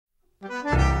As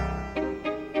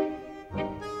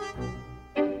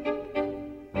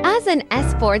an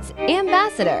esports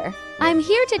ambassador, I'm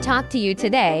here to talk to you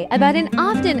today about an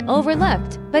often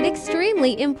overlooked but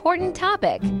extremely important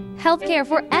topic: healthcare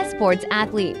for esports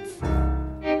athletes.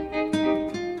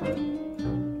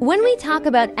 When we talk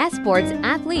about esports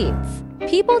athletes,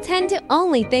 people tend to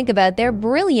only think about their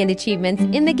brilliant achievements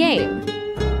in the game.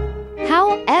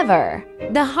 However,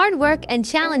 the hard work and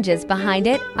challenges behind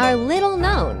it are little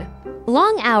known.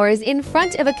 Long hours in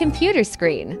front of a computer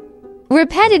screen,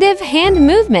 repetitive hand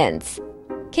movements,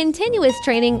 continuous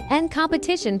training and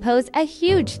competition pose a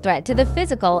huge threat to the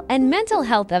physical and mental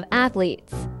health of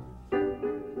athletes.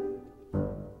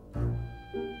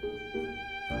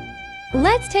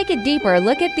 Let's take a deeper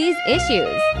look at these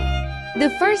issues.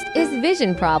 The first is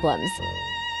vision problems.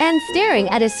 And staring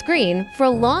at a screen for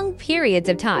long periods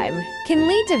of time can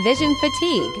lead to vision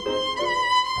fatigue,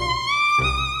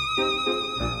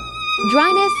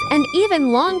 dryness, and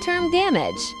even long-term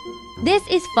damage. This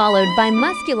is followed by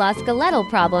musculoskeletal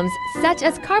problems such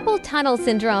as carpal tunnel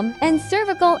syndrome and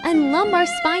cervical and lumbar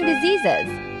spine diseases.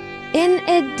 In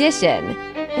addition,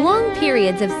 long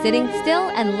periods of sitting still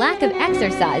and lack of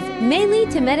exercise may lead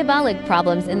to metabolic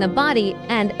problems in the body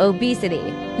and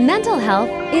obesity. Mental health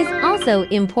is also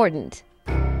important,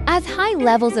 as high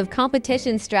levels of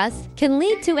competition stress can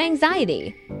lead to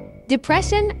anxiety,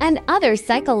 depression, and other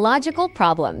psychological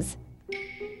problems.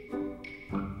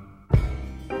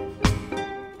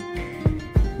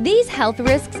 These health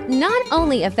risks not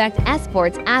only affect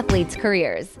esports athletes'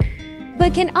 careers,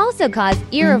 but can also cause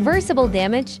irreversible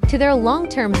damage to their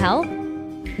long-term health.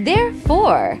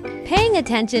 Therefore, paying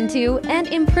attention to and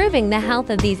improving the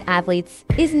health of these athletes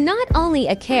is not only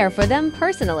a care for them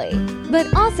personally,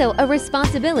 but also a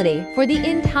responsibility for the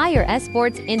entire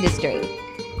esports industry.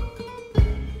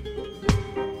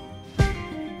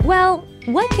 Well,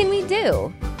 what can we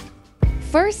do?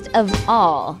 First of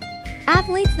all,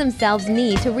 athletes themselves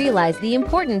need to realize the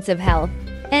importance of health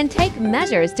and take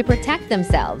measures to protect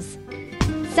themselves,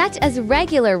 such as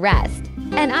regular rest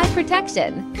and eye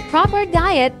protection, proper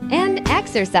diet and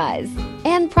exercise,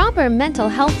 and proper mental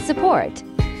health support.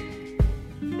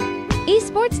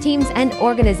 Esports teams and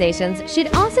organizations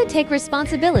should also take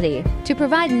responsibility to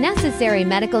provide necessary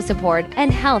medical support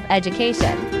and health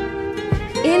education.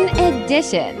 In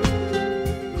addition,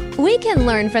 we can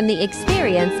learn from the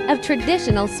experience of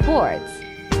traditional sports,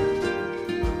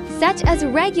 such as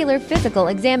regular physical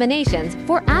examinations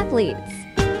for athletes,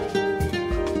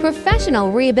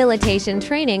 professional rehabilitation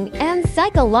training, and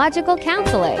psychological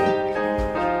counseling.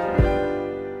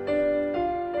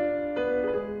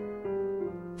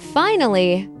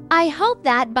 Finally, I hope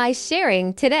that by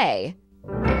sharing today,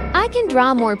 I can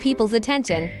draw more people's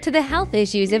attention to the health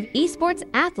issues of esports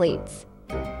athletes.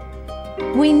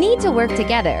 We need to work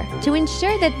together to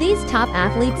ensure that these top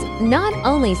athletes not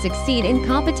only succeed in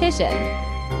competition,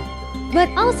 but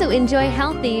also enjoy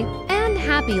healthy and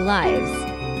happy lives.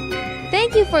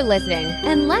 Thank you for listening,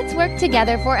 and let's work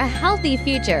together for a healthy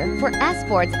future for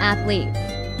esports athletes.